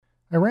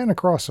I ran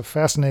across a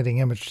fascinating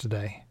image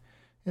today.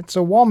 It's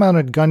a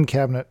wall-mounted gun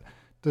cabinet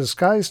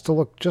disguised to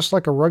look just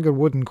like a rugged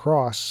wooden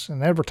cross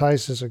and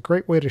advertised as a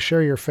great way to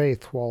share your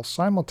faith while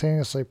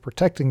simultaneously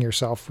protecting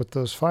yourself with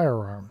those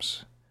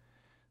firearms.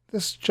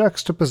 This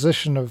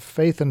juxtaposition of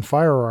faith and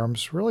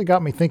firearms really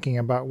got me thinking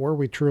about where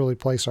we truly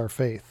place our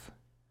faith.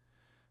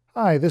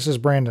 Hi, this is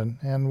Brandon,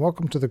 and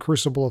welcome to the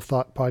Crucible of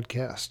Thought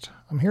podcast.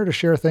 I'm here to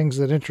share things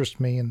that interest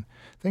me and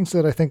things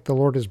that I think the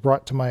Lord has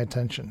brought to my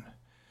attention.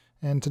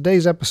 And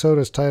today's episode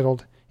is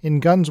titled, In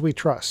Guns We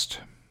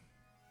Trust.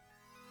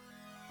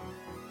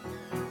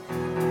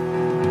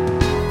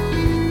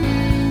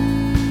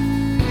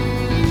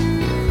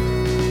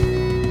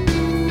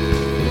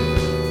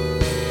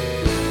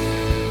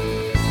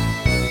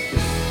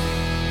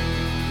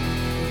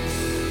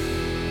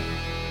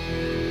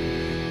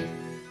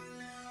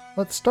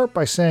 Let's start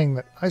by saying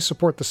that I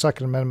support the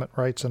Second Amendment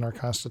rights in our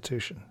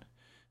Constitution.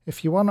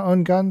 If you want to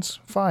own guns,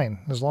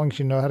 fine, as long as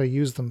you know how to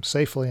use them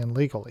safely and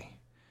legally.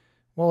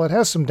 While it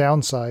has some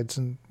downsides,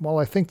 and while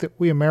I think that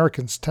we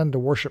Americans tend to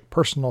worship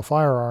personal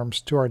firearms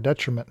to our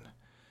detriment,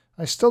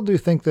 I still do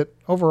think that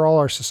overall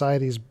our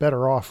society is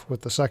better off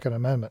with the Second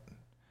Amendment.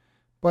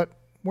 But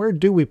where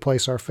do we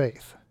place our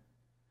faith?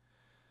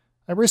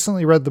 I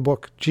recently read the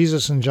book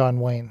Jesus and John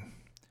Wayne.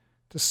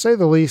 To say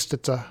the least,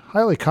 it's a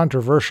highly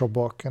controversial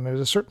book, and it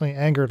has certainly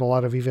angered a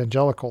lot of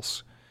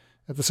evangelicals,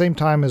 at the same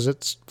time as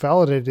it's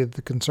validated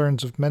the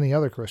concerns of many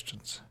other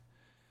Christians.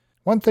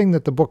 One thing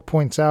that the book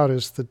points out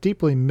is the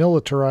deeply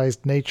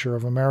militarized nature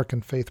of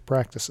American faith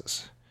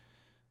practices.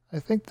 I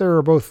think there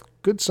are both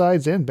good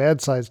sides and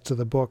bad sides to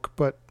the book,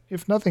 but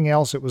if nothing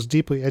else, it was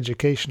deeply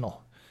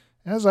educational,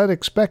 as I'd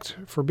expect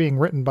for being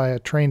written by a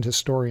trained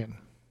historian.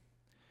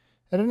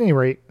 At any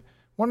rate,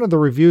 one of the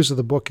reviews of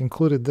the book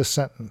included this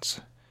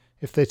sentence: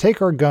 "If they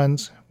take our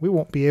guns, we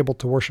won't be able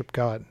to worship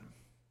God."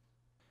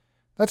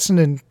 That's an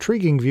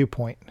intriguing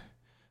viewpoint.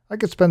 I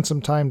could spend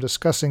some time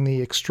discussing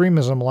the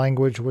extremism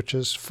language which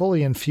has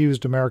fully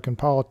infused American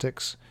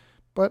politics,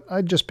 but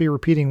I'd just be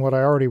repeating what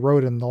I already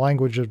wrote in The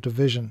Language of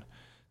Division,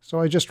 so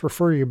I just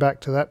refer you back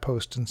to that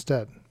post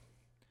instead.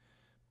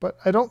 But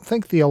I don't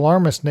think the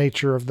alarmist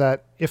nature of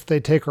that "if they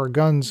take our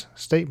guns"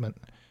 statement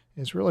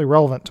is really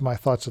relevant to my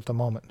thoughts at the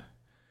moment.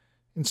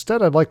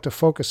 Instead, I'd like to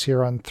focus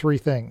here on three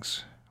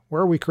things: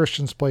 where we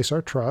Christians place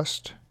our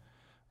trust,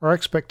 our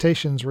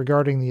expectations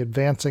regarding the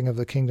advancing of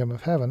the kingdom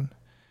of heaven,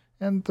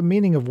 and the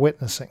meaning of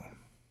witnessing.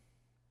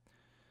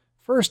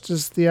 First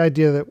is the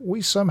idea that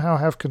we somehow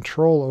have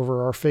control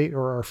over our fate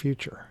or our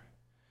future.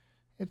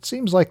 It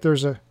seems like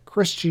there's a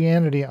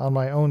Christianity on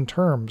my own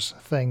terms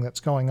thing that's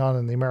going on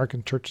in the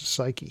American church's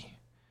psyche.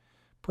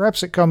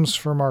 Perhaps it comes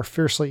from our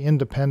fiercely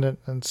independent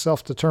and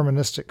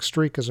self-deterministic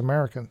streak as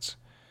Americans,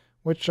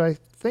 which I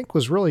think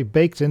was really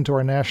baked into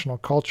our national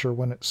culture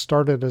when it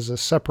started as a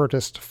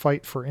separatist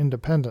fight for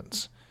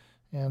independence,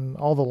 and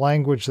all the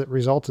language that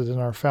resulted in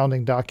our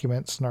founding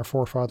documents and our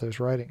forefathers'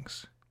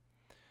 writings.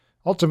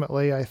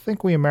 Ultimately, I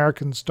think we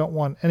Americans don't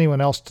want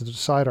anyone else to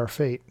decide our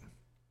fate.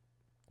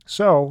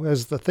 So,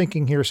 as the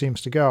thinking here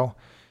seems to go,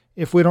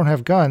 if we don't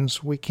have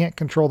guns, we can't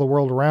control the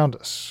world around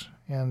us,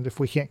 and if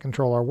we can't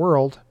control our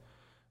world,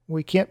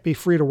 we can't be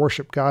free to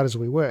worship God as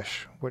we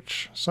wish,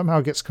 which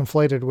somehow gets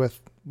conflated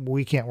with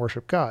we can't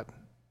worship God.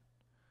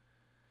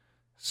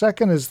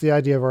 Second is the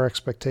idea of our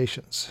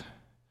expectations.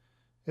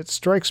 It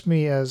strikes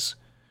me as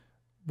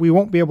we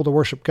won't be able to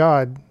worship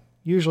God,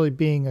 usually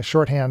being a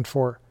shorthand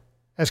for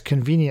as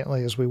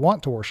conveniently as we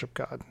want to worship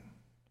God.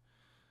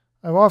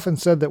 I've often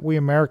said that we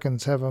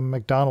Americans have a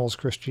McDonald's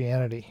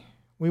Christianity.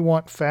 We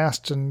want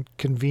fast and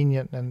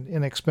convenient and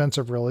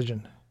inexpensive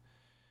religion.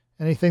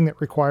 Anything that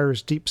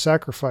requires deep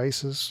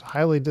sacrifice is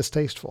highly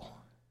distasteful.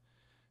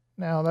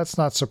 Now, that's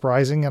not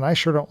surprising, and I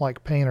sure don't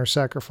like pain or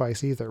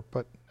sacrifice either,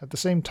 but at the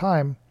same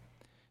time,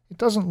 it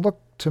doesn't look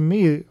to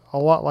me a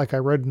lot like I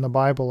read in the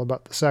Bible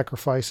about the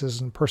sacrifices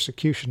and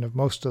persecution of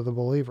most of the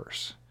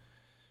believers.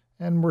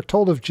 And we're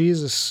told of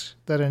Jesus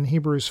that in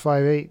Hebrews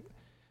 5:8,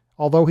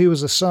 although he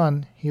was a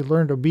son, he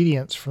learned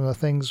obedience from the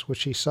things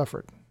which he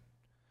suffered.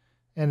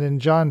 And in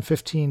John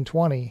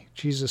 15:20,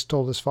 Jesus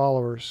told his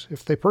followers,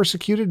 "If they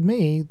persecuted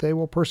me, they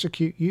will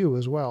persecute you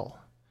as well."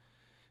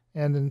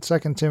 And in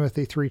 2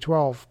 Timothy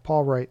 3:12,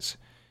 Paul writes,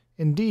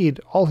 "Indeed,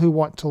 all who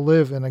want to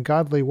live in a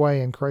godly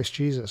way in Christ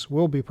Jesus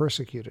will be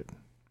persecuted."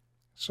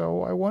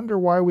 So I wonder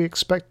why we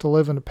expect to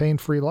live in a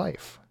pain-free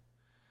life.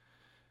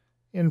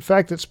 In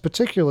fact, it's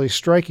particularly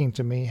striking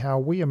to me how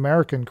we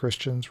American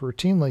Christians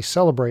routinely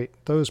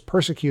celebrate those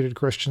persecuted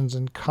Christians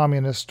in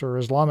communist or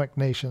Islamic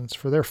nations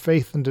for their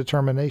faith and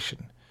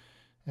determination,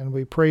 and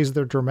we praise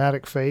their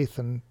dramatic faith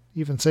and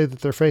even say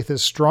that their faith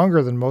is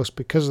stronger than most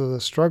because of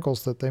the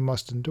struggles that they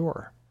must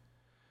endure.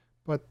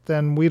 But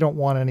then we don't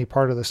want any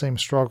part of the same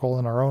struggle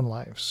in our own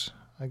lives.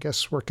 I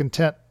guess we're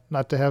content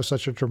not to have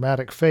such a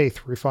dramatic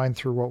faith refined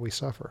through what we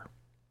suffer.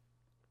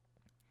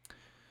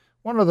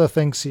 One other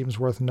thing seems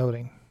worth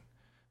noting.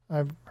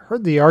 I've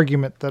heard the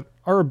argument that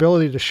our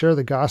ability to share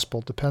the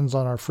gospel depends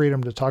on our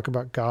freedom to talk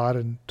about God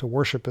and to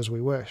worship as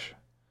we wish.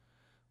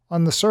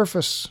 On the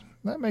surface,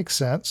 that makes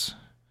sense.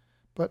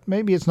 but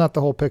maybe it's not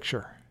the whole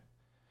picture.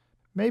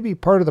 Maybe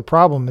part of the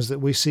problem is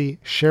that we see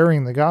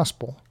sharing the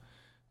gospel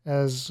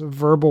as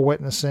verbal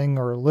witnessing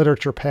or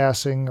literature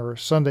passing or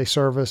Sunday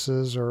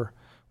services or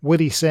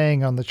witty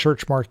saying on the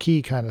church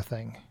marquee kind of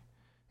thing,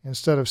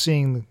 instead of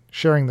seeing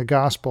sharing the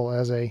gospel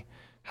as a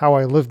how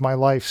I live my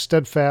life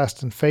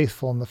steadfast and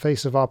faithful in the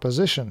face of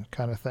opposition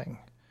kind of thing,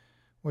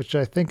 which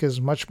I think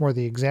is much more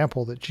the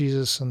example that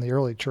Jesus and the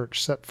early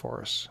church set for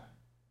us.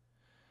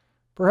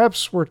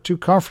 Perhaps we're too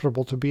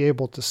comfortable to be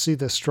able to see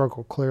this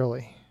struggle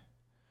clearly.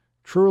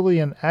 Truly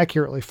and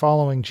accurately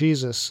following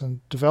Jesus and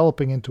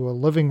developing into a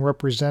living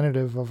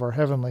representative of our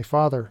Heavenly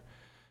Father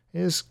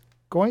is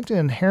going to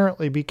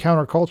inherently be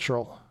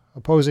countercultural,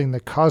 opposing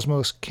the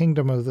cosmos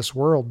kingdom of this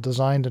world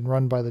designed and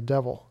run by the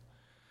devil.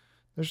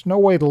 There's no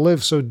way to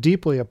live so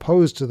deeply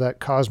opposed to that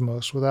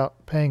cosmos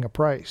without paying a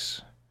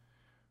price.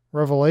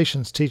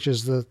 Revelations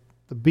teaches that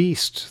the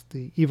beast,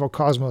 the evil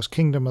cosmos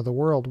kingdom of the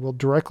world, will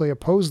directly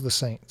oppose the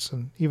saints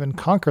and even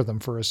conquer them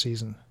for a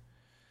season.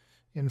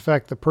 In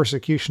fact, the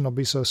persecution will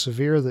be so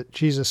severe that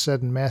Jesus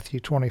said in Matthew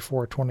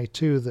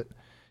 24:22 that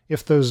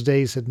if those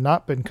days had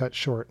not been cut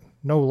short,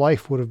 no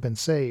life would have been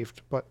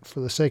saved, but for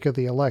the sake of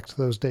the elect,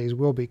 those days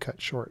will be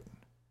cut short.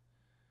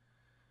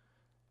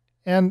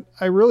 And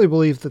I really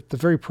believe that the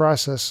very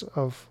process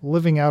of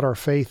living out our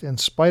faith in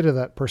spite of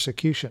that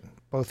persecution,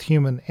 both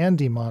human and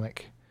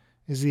demonic,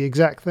 is the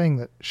exact thing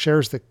that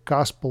shares the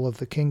gospel of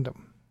the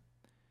kingdom.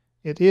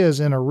 It is,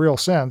 in a real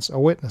sense, a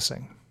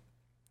witnessing.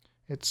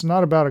 It's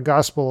not about a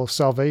gospel of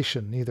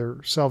salvation,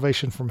 either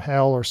salvation from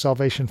hell or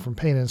salvation from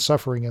pain and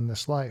suffering in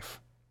this life.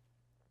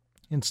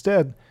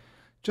 Instead,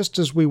 just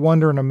as we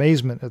wonder in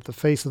amazement at the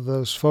faith of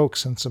those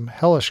folks in some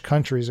hellish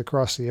countries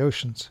across the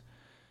oceans,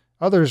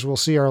 others will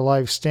see our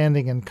lives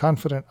standing in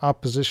confident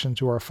opposition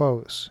to our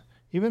foes,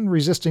 even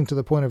resisting to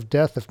the point of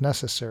death if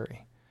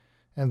necessary.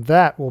 And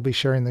that will be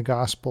sharing the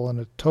gospel in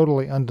a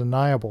totally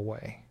undeniable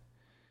way.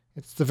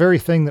 It's the very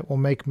thing that will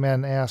make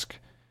men ask,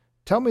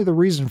 "Tell me the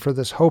reason for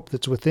this hope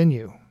that's within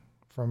you,"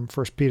 from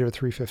 1 Peter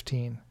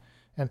 3:15,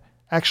 and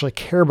actually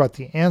care about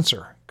the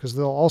answer, because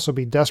they'll also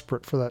be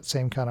desperate for that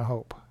same kind of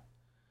hope.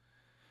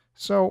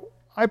 So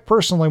I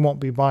personally won't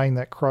be buying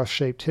that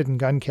cross-shaped hidden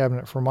gun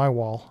cabinet for my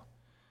wall,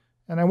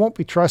 and I won't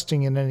be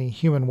trusting in any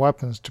human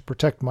weapons to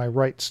protect my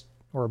rights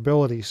or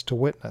abilities to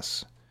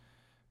witness.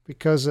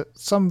 Because at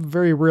some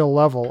very real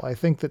level, I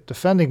think that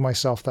defending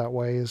myself that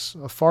way is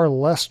a far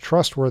less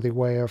trustworthy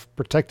way of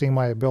protecting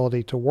my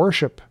ability to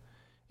worship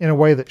in a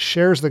way that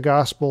shares the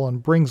gospel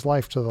and brings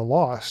life to the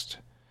lost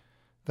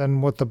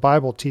than what the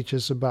Bible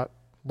teaches about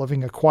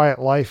living a quiet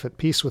life at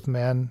peace with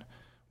men,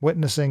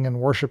 witnessing and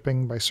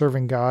worshiping by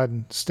serving God,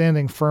 and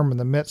standing firm in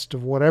the midst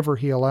of whatever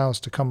He allows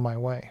to come my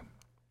way.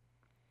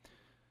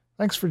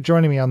 Thanks for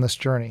joining me on this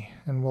journey,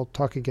 and we'll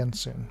talk again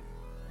soon.